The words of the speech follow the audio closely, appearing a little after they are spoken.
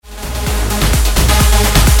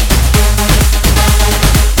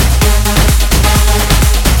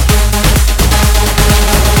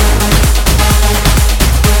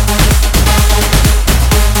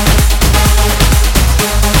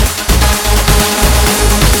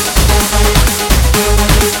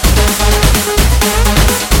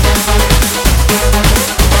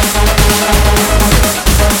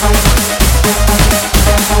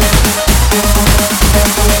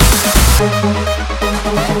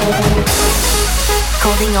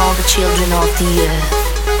gathering all the children of the earth.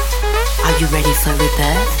 Are you ready for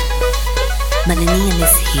rebirth? Millennium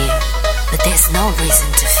is here, but there's no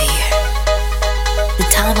reason to fear. The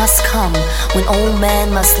time has come when all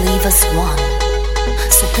men must leave as one.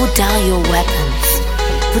 So put down your weapons,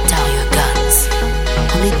 put down your guns.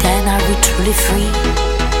 Only then are we truly free.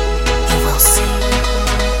 You will see.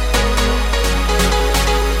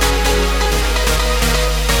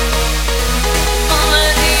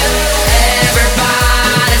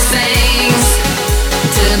 Everybody sings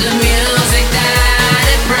to the music that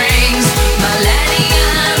it brings.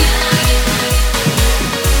 Millennium.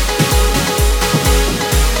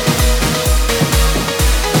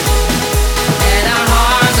 And our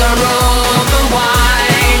hearts are open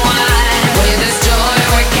wide, with this joy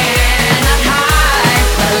we cannot hide.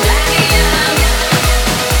 Millennium.